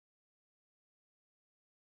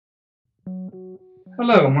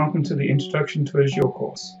Hello and welcome to the Introduction to Azure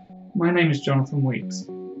course. My name is Jonathan Weeks.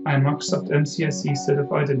 I am Microsoft MCSE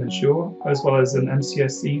certified in Azure, as well as an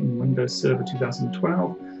MCSE in Windows Server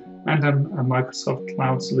 2012, and I'm a Microsoft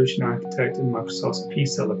Cloud Solution Architect in Microsoft's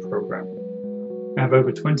pSeller program. I have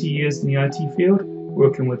over 20 years in the IT field,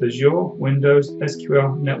 working with Azure, Windows,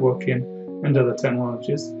 SQL, networking, and other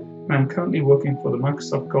technologies, and I'm currently working for the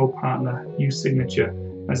Microsoft Gold Partner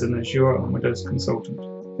uSignature as an Azure and Windows consultant.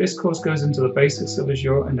 This course goes into the basics of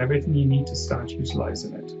Azure and everything you need to start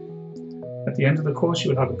utilizing it. At the end of the course, you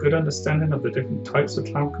will have a good understanding of the different types of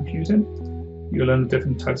cloud computing. You'll learn the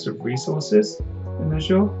different types of resources in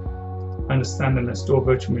Azure, understanding the store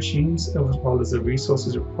virtual machines as well as the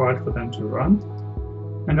resources required for them to run,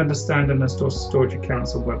 and understanding the storage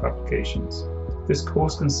accounts of web applications. This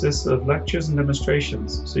course consists of lectures and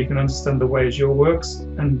demonstrations, so you can understand the way Azure works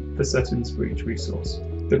and the settings for each resource.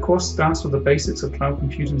 The course starts with the basics of cloud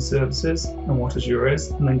computing services and what Azure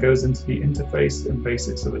is, and then goes into the interface and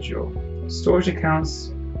basics of Azure. Storage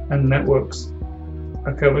accounts and networks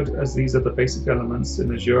are covered, as these are the basic elements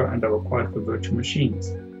in Azure and are required for virtual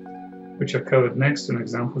machines, which are covered next in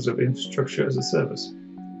examples of infrastructure as a service.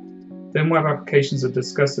 Then web applications are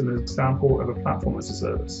discussed in an example of a platform as a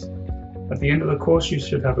service. At the end of the course, you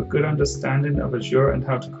should have a good understanding of Azure and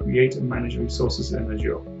how to create and manage resources in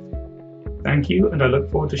Azure. Thank you, and I look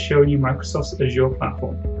forward to showing you Microsoft's Azure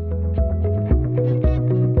platform.